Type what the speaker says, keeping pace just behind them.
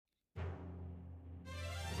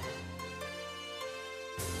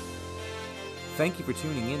thank you for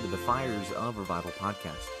tuning in to the Fires of Revival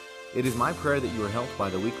podcast. It is my prayer that you are helped by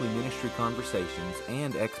the weekly ministry conversations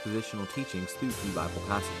and expositional teachings through key Bible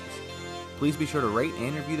passages. Please be sure to rate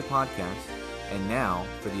and review the podcast. And now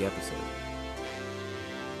for the episode.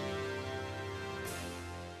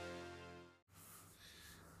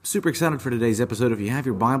 Super excited for today's episode. If you have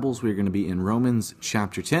your Bibles, we're going to be in Romans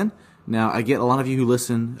chapter 10. Now, I get a lot of you who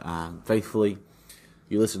listen faithfully.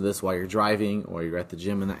 You listen to this while you're driving or you're at the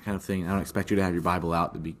gym and that kind of thing. I don't expect you to have your Bible out.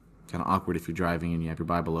 It'd be kind of awkward if you're driving and you have your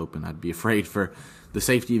Bible open. I'd be afraid for the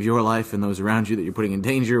safety of your life and those around you that you're putting in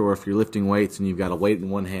danger, or if you're lifting weights and you've got a weight in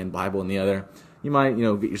one hand, Bible in the other, you might,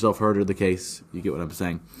 get yourself hurt, or the case. You get what I'm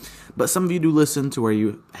saying. But some of you do listen to where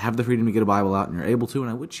you have the freedom to get a Bible out and you're able to,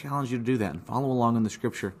 and I would challenge you to do that and follow along in the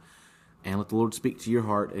Scripture and let the Lord speak to your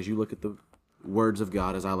heart as you look at the words of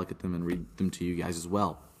God, as I look at them and read them to you guys as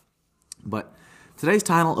well. But today's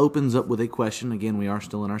title opens up with a question. Again, we are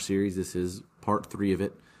still in our series. This is part 3 of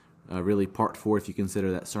it. Really part 4 if you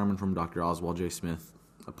consider that sermon from Dr. Oswald J. Smith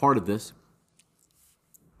a part of this.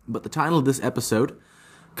 But the title of this episode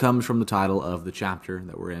comes from the title of the chapter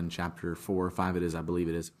that we're in, chapter 4 or 5 it is, I believe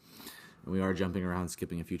it is. And we are jumping around,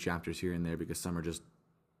 skipping a few chapters here and there because some are just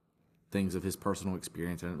things of his personal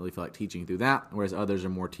experience. I don't really feel like teaching through that, whereas others are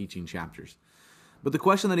more teaching chapters. But the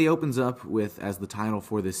question that he opens up with as the title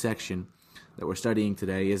for this section that we're studying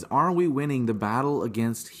today is, are we winning the battle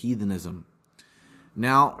against heathenism?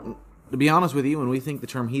 Now, to be honest with you, when we think the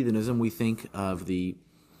term heathenism, we think of the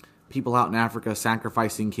people out in Africa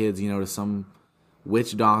sacrificing kids, to some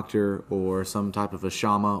witch doctor or some type of a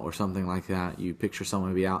shaman or something like that. You picture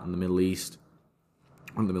someone maybe out in the Middle East,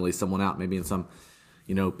 someone out maybe in some,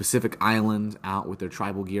 Pacific island out with their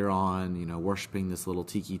tribal gear on, worshiping this little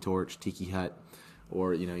tiki hut,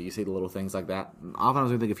 or, you see the little things like that. Often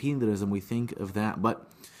when we think of heathenism, we think of that, but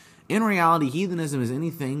in reality, heathenism is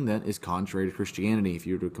anything that is contrary to Christianity, if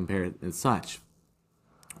you were to compare it as such.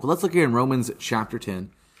 Well, let's look here in Romans chapter 10,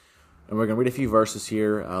 and we're going to read a few verses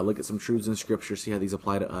here, look at some truths in Scripture, see how these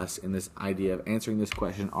apply to us in this idea of answering this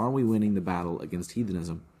question, are we winning the battle against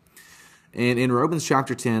heathenism? And in Romans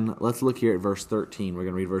chapter 10, let's look here at verse 13. We're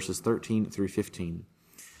going to read verses 13 through 15.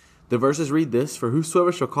 The verses read this: For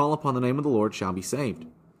whosoever shall call upon the name of the Lord shall be saved.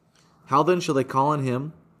 How then shall they call on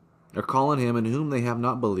him in whom they have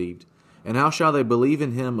not believed? And how shall they believe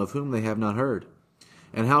in him of whom they have not heard?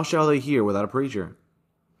 And how shall they hear without a preacher?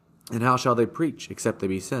 And how shall they preach except they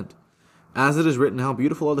be sent? As it is written, how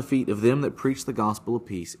beautiful are the feet of them that preach the gospel of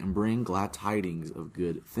peace and bring glad tidings of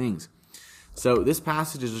good things. So this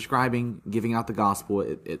passage is describing giving out the gospel.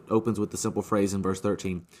 It opens with the simple phrase in verse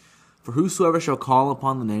 13, for whosoever shall call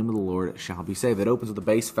upon the name of the Lord shall be saved. It opens with the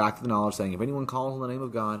base fact of the knowledge, saying if anyone calls on the name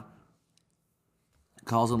of God,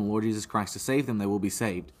 calls on the Lord Jesus Christ to save them, they will be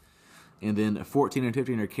saved. And then 14 and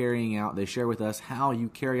 15 are carrying out, they share with us how you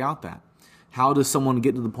carry out that. How does someone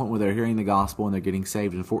get to the point where they're hearing the gospel and they're getting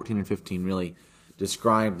saved? And 14 and 15 really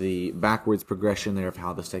describe the backwards progression there of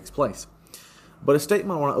how this takes place. But a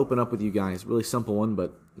statement I want to open up with you guys, really simple one,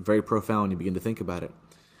 but very profound when you begin to think about it.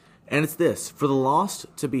 And it's this: for the lost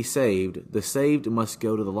to be saved, the saved must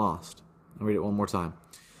go to the lost. I'll read it one more time.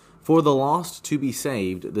 For the lost to be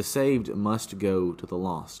saved, the saved must go to the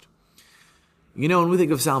lost. When we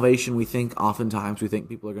think of salvation, oftentimes we think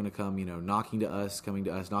people are going to come, coming to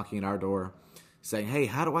us, knocking at our door, saying, hey,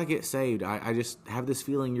 how do I get saved? I just have this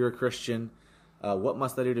feeling you're a Christian. What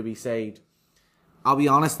must I do to be saved? I'll be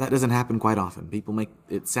honest, that doesn't happen quite often. People make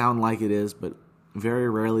it sound like it is, but very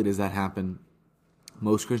rarely does that happen.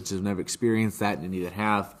 Most Christians have never experienced that, and any that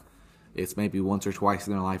have, it's maybe once or twice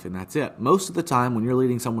in their life, and that's it. Most of the time, when you're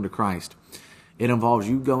leading someone to Christ, it involves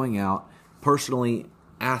you going out, personally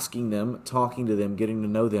asking them, talking to them, getting to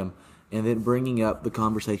know them, and then bringing up the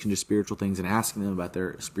conversation to spiritual things and asking them about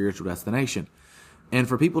their spiritual destination. And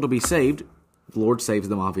for people to be saved, the Lord saves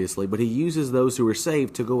them, obviously, but He uses those who are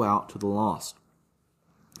saved to go out to the lost.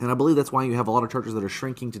 And I believe that's why you have a lot of churches that are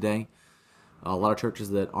shrinking today, a lot of churches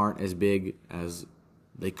that aren't as big as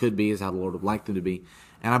they could be, as how the Lord would like them to be.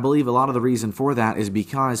 And I believe a lot of the reason for that is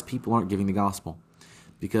because people aren't giving the gospel.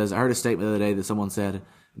 Because I heard a statement the other day that someone said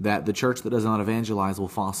that the church that does not evangelize will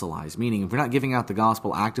fossilize. Meaning, if you're not giving out the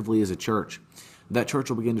gospel actively as a church, that church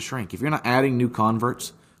will begin to shrink. If you're not adding new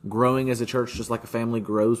converts, growing as a church just like a family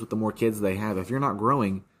grows with the more kids they have, if you're not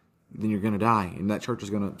growing, then you're going to die. And that church is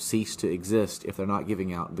going to cease to exist if they're not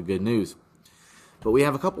giving out the good news. But we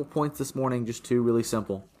have a couple points this morning, just two really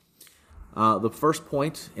simple. The first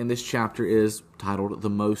point in this chapter is titled, The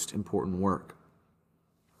Most Important Work.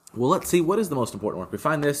 Well, let's see, what is the most important work? We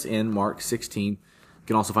find this in Mark 16. You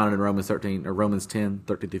can also find it in Romans 13, or Romans 10,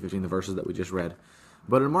 13 through 15, the verses that we just read.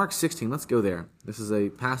 But in Mark 16, let's go there. This is a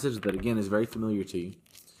passage that, again, is very familiar to you.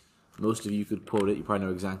 Most of you could quote it. You probably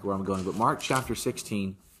know exactly where I'm going. But Mark chapter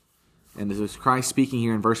 16, and this is Christ speaking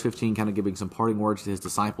here in verse 15, kind of giving some parting words to his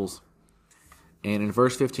disciples. And in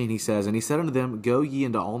verse 15 he says, "And he said unto them, Go ye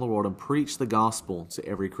into all the world and preach the gospel to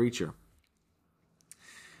every creature."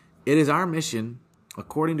 It is our mission,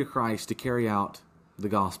 according to Christ, to carry out the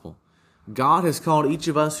gospel. God has called each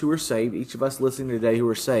of us who are saved, each of us listening today who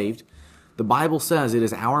are saved. The Bible says it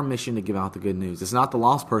is our mission to give out the good news. It's not the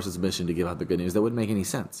lost person's mission to give out the good news. That wouldn't make any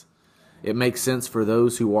sense. It makes sense for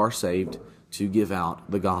those who are saved to give out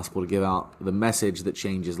the gospel, to give out the message that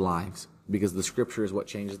changes lives. Because the Scripture is what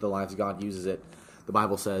changes the lives. God uses it. The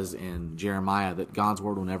Bible says in Jeremiah that God's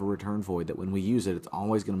word will never return void, that when we use it, it's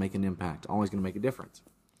always going to make an impact, always going to make a difference.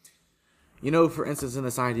 You know, for instance, in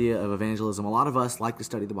this idea of evangelism, a lot of us like to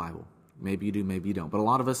study the Bible. Maybe you do, maybe you don't. But a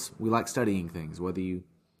lot of us, we like studying things, let me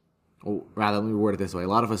word it this way. A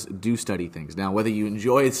lot of us do study things. Now, whether you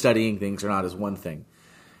enjoy studying things or not is one thing.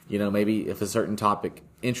 You know, maybe if a certain topic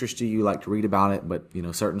interests you, you like to read about it, but, you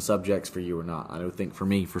know, certain subjects for you are not. I don't think for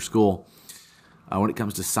me, for school, when it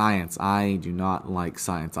comes to science, I do not like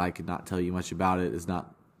science. I could not tell you much about it. It's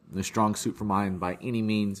not a strong suit for mine by any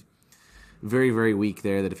means. Very, very weak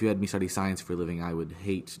there, that if you had me study science for a living, I would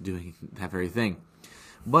hate doing that very thing.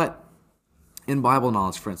 But in Bible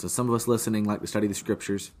knowledge, for instance, some of us listening like to study the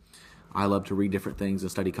Scriptures. I love to read different things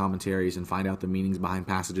and study commentaries and find out the meanings behind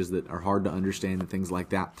passages that are hard to understand and things like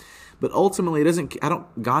that. But ultimately,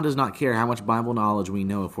 God does not care how much Bible knowledge we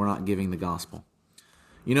know if we're not giving the gospel.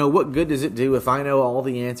 You know, what good does it do if I know all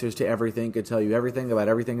the answers to everything, could tell you everything about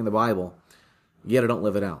everything in the Bible, yet I don't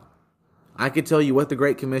live it out? I could tell you what the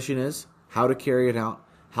Great Commission is, how to carry it out,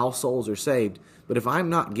 how souls are saved, but if I'm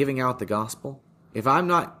not giving out the gospel, if I'm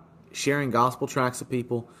not sharing gospel tracts with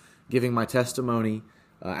people, giving my testimony,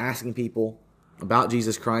 asking people about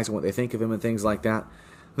Jesus Christ and what they think of Him and things like that,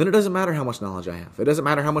 then it doesn't matter how much knowledge I have. It doesn't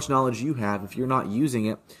matter how much knowledge you have if you're not using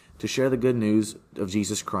it to share the good news of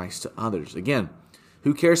Jesus Christ to others. Again,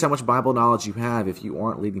 who cares how much Bible knowledge you have if you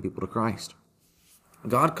aren't leading people to Christ?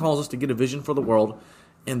 God calls us to get a vision for the world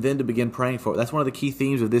and then to begin praying for it. That's one of the key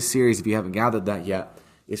themes of this series, if you haven't gathered that yet,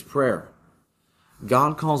 is prayer.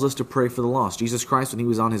 God calls us to pray for the lost. Jesus Christ, when He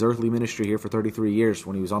was on His earthly ministry here for 33 years,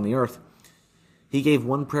 when He was on the earth, He gave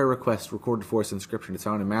one prayer request recorded for us in Scripture. It's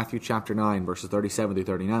found in Matthew chapter 9, verses 37 through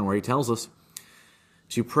 39, where He tells us,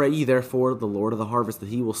 "To pray ye therefore the Lord of the harvest, that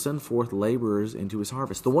He will send forth laborers into His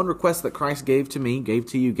harvest." The one request that Christ gave to me, gave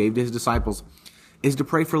to you, gave to His disciples, is to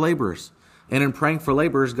pray for laborers. And in praying for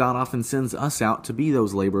laborers, God often sends us out to be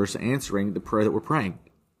those laborers, answering the prayer that we're praying.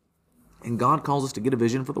 And God calls us to get a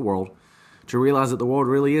vision for the world, to realize that the world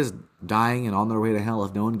really is dying and on their way to hell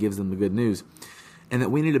if no one gives them the good news. And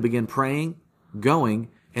that we need to begin praying, going,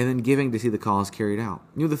 and then giving to see the cause carried out.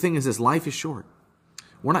 You know, the thing is this, life is short.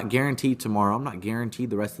 We're not guaranteed tomorrow. I'm not guaranteed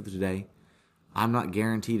the rest of the day. I'm not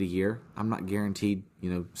guaranteed a year. I'm not guaranteed,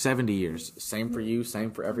 70 years. Same for you,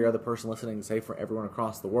 same for every other person listening, same for everyone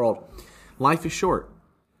across the world. Life is short.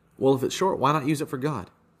 Well, if it's short, why not use it for God?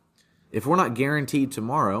 If we're not guaranteed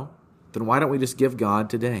tomorrow, then why don't we just give God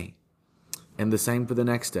today? And the same for the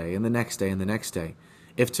next day, and the next day, and the next day.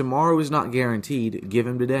 If tomorrow is not guaranteed, give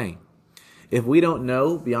Him today. If we don't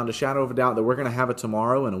know beyond a shadow of a doubt that we're going to have a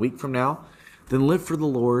tomorrow and a week from now, then live for the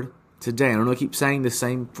Lord today. I don't know, I keep saying the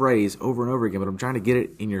same phrase over and over again, but I'm trying to get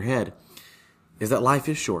it in your head, is that life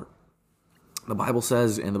is short. The Bible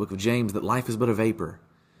says in the book of James that life is but a vapor.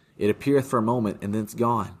 It appeareth for a moment and then it's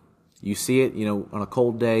gone. You see it, on a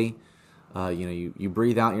cold day, you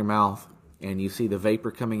breathe out your mouth and you see the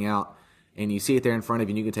vapor coming out and you see it there in front of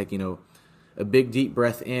you and you can take, a big deep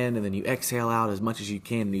breath in and then you exhale out as much as you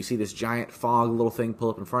can and you see this giant fog little thing pull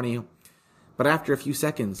up in front of you. But after a few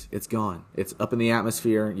seconds, it's gone. It's up in the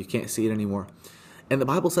atmosphere. You can't see it anymore. And the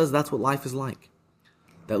Bible says that's what life is like.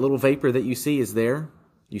 That little vapor that you see is there.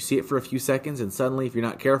 You see it for a few seconds and suddenly, if you're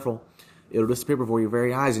not careful, it'll disappear before your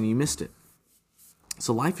very eyes and you missed it.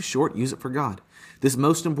 So life is short. Use it for God. This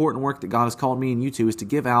most important work that God has called me and you to is to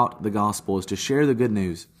give out the gospel, is to share the good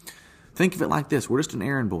news. Think of it like this. We're just an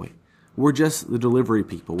errand boy. We're just the delivery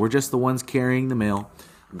people. We're just the ones carrying the mail.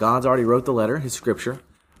 God's already wrote the letter, His Scripture.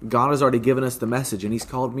 God has already given us the message, and He's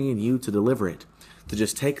called me and you to deliver it. To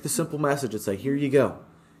just take the simple message and say, here you go.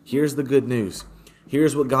 Here's the good news.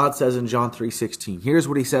 Here's what God says in John 3:16. Here's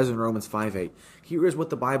what He says in Romans 5:8. Here is what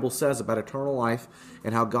the Bible says about eternal life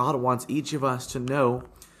and how God wants each of us to know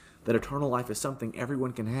that eternal life is something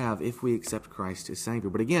everyone can have if we accept Christ as Savior.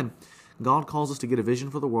 But again, God calls us to get a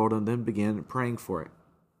vision for the world and then begin praying for it.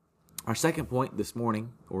 Our second point this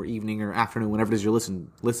morning or evening or afternoon, whenever it is you're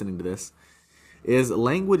listening to this, is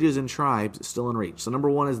languages and tribes still in reach. So number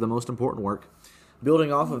one is the most important work.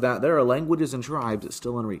 Building off of that, there are languages and tribes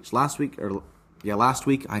still in reach. Last week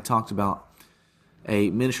I talked about a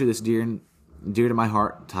ministry that's dear to my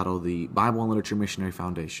heart, titled the Bible and Literature Missionary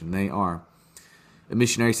Foundation. They are a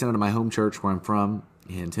missionary sent out of my home church where I'm from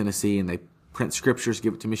in Tennessee, and they print scriptures,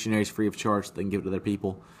 give it to missionaries free of charge so they can give it to their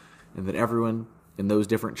people, and that everyone in those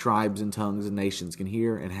different tribes and tongues and nations can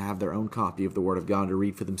hear and have their own copy of the Word of God to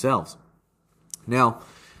read for themselves. Now,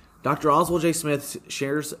 Dr. Oswald J. Smith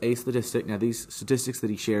shares a statistic. Now, these statistics that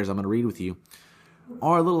he shares, I'm going to read with you,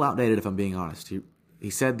 are a little outdated if I'm being honest. He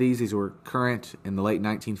said these were current in the late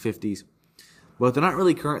 1950s. But they're not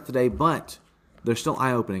really current today, but they're still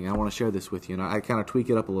eye-opening. I want to share this with you, and I kind of tweak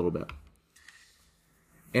it up a little bit.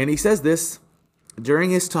 And he says this: during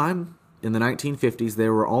his time in the 1950s,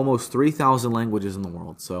 there were almost 3,000 languages in the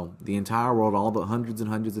world. So the entire world, all but hundreds and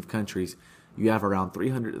hundreds of countries, you have around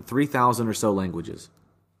 3,000 or so languages.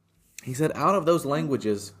 He said out of those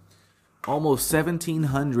languages, almost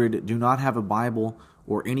 1,700 do not have a Bible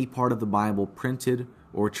or any part of the Bible printed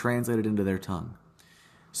or translated into their tongue.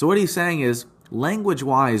 So what he's saying is,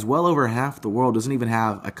 language-wise, well over half the world doesn't even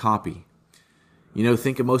have a copy. You know,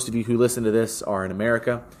 think of most of you who listen to this are in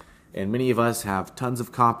America, and many of us have tons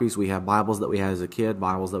of copies. We have Bibles that we had as a kid,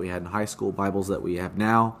 Bibles that we had in high school, Bibles that we have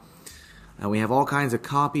now. And we have all kinds of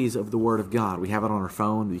copies of the Word of God. We have it on our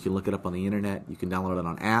phone. You can look it up on the internet. You can download it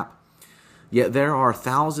on an app. Yet there are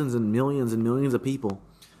thousands and millions of people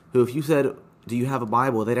who, if you said, do you have a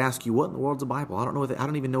Bible? They'd ask you, what in the world's a Bible? I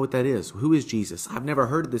don't even know what that is. Who is Jesus? I've never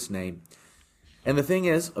heard of this name. And the thing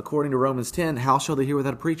is, according to Romans 10, how shall they hear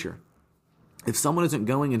without a preacher? If someone isn't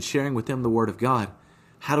going and sharing with them the Word of God,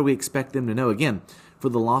 how do we expect them to know? Again, for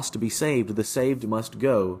the lost to be saved, the saved must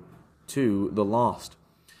go to the lost.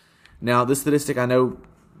 Now, this statistic, I know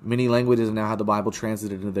many languages now have the Bible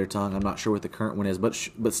translated into their tongue. I'm not sure what the current one is,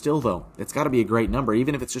 but still, though, it's got to be a great number.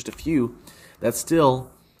 Even if it's just a few, that's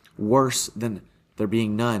still worse than there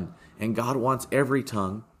being none. And God wants every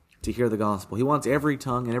tongue to hear the gospel. He wants every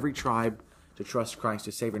tongue and every tribe to trust Christ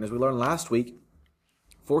as Savior. And as we learned last week,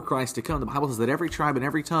 for Christ to come, the Bible says that every tribe and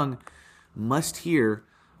every tongue must hear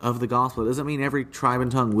of the gospel. It doesn't mean every tribe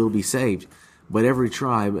and tongue will be saved, but every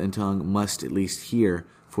tribe and tongue must at least hear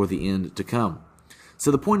for the end to come.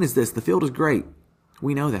 So the point is this: the field is great.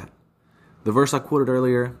 We know that. The verse I quoted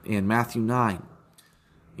earlier in Matthew 9,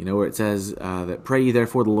 where it says that pray ye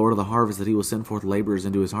therefore the Lord of the harvest that he will send forth laborers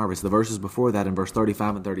into his harvest. The verses before that, in verse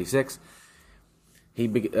 35 and 36,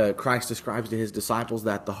 Christ describes to his disciples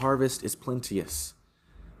that the harvest is plenteous,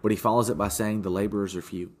 but he follows it by saying the laborers are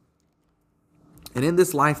few. And in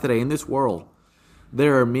this life today, in this world,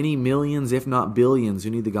 there are many millions, if not billions, who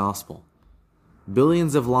need the gospel.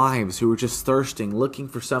 Billions of lives who are just thirsting, looking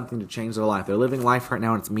for something to change their life. They're living life right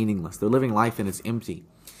now and it's meaningless. They're living life and it's empty.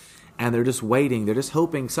 And they're just waiting. They're just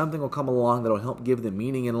hoping something will come along that will help give them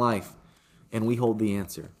meaning in life. And we hold the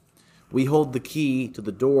answer. We hold the key to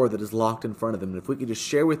the door that is locked in front of them. And if we could just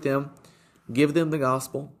share with them, give them the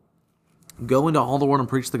gospel, go into all the world and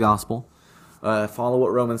preach the gospel, follow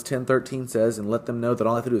what Romans 10:13 says, and let them know that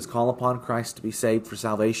all I have to do is call upon Christ to be saved for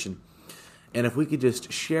salvation. And if we could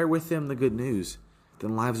just share with them the good news,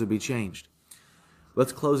 then lives would be changed.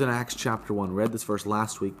 Let's close in Acts chapter 1. We read this verse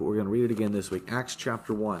last week, but we're going to read it again this week. Acts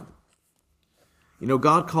chapter 1.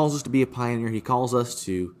 God calls us to be a pioneer. He calls us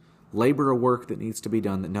to labor a work that needs to be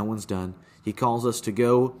done that no one's done. He calls us to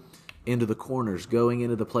go into the corners, going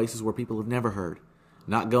into the places where people have never heard.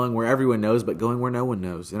 Not going where everyone knows, but going where no one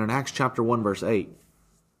knows. And in Acts chapter 1, verse 8,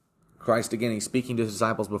 Christ, again, he's speaking to his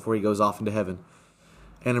disciples before he goes off into heaven.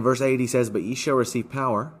 And in verse 8 he says, but ye shall receive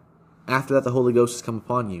power. After that the Holy Ghost has come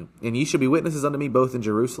upon you. And ye shall be witnesses unto me both in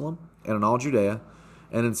Jerusalem and in all Judea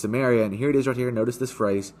and in Samaria. And here it is right here. Notice this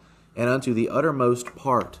phrase. And unto the uttermost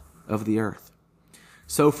part of the earth.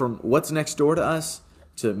 So from what's next door to us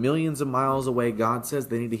to millions of miles away, God says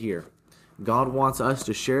they need to hear. God wants us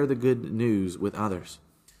to share the good news with others.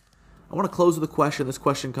 I want to close with a question. This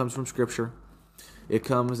question comes from Scripture. It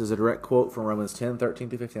comes as a direct quote from Romans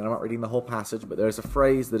 10:13-15. I'm not reading the whole passage, but there's a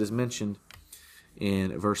phrase that is mentioned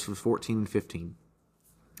in verses 14 and 15.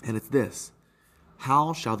 And it's this: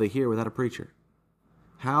 how shall they hear without a preacher?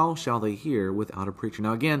 How shall they hear without a preacher?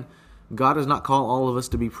 Now again, God does not call all of us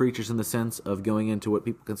to be preachers in the sense of going into what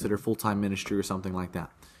people consider full-time ministry or something like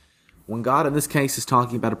that. When God, in this case, is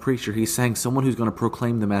talking about a preacher, he's saying someone who's going to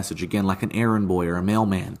proclaim the message, again, like an errand boy or a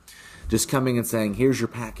mailman, just coming and saying, here's your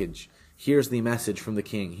package. Here's the message from the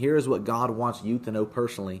King. Here is what God wants you to know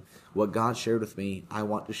personally. What God shared with me, I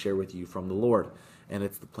want to share with you from the Lord. And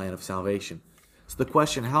it's the plan of salvation. So the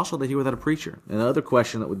question, how shall they hear without a preacher? And the other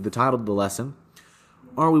question that would the title of the lesson,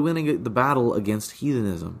 Or are we winning the battle against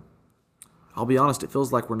heathenism? I'll be honest, it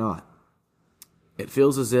feels like we're not. It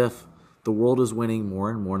feels as if the world is winning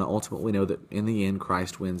more and more, and ultimately we know that in the end,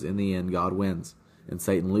 Christ wins. In the end, God wins, and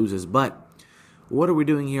Satan loses. But what are we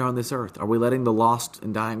doing here on this earth? Are we letting the lost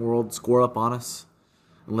and dying world score up on us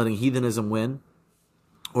and letting heathenism win?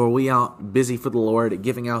 Or are we out busy for the Lord at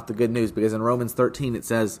giving out the good news? Because in Romans 13 it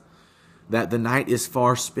says that the night is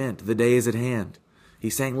far spent, the day is at hand.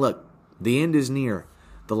 He's saying, look, the end is near.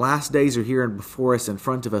 The last days are here and before us, in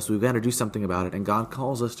front of us. We've got to do something about it. And God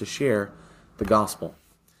calls us to share the gospel.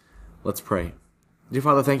 Let's pray. Dear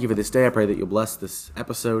Father, thank you for this day. I pray that you'll bless this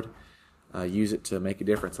episode. Use it to make a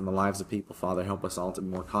difference in the lives of people. Father, help us all to be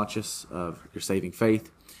more conscious of your saving faith.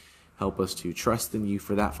 Help us to trust in you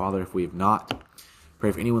for that, Father, if we have not. Pray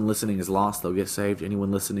if anyone listening is lost, they'll get saved.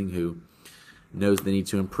 Anyone listening who knows they need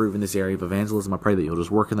to improve in this area of evangelism, I pray that you'll just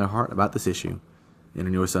work in their heart about this issue. And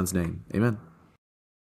in your Son's name, amen.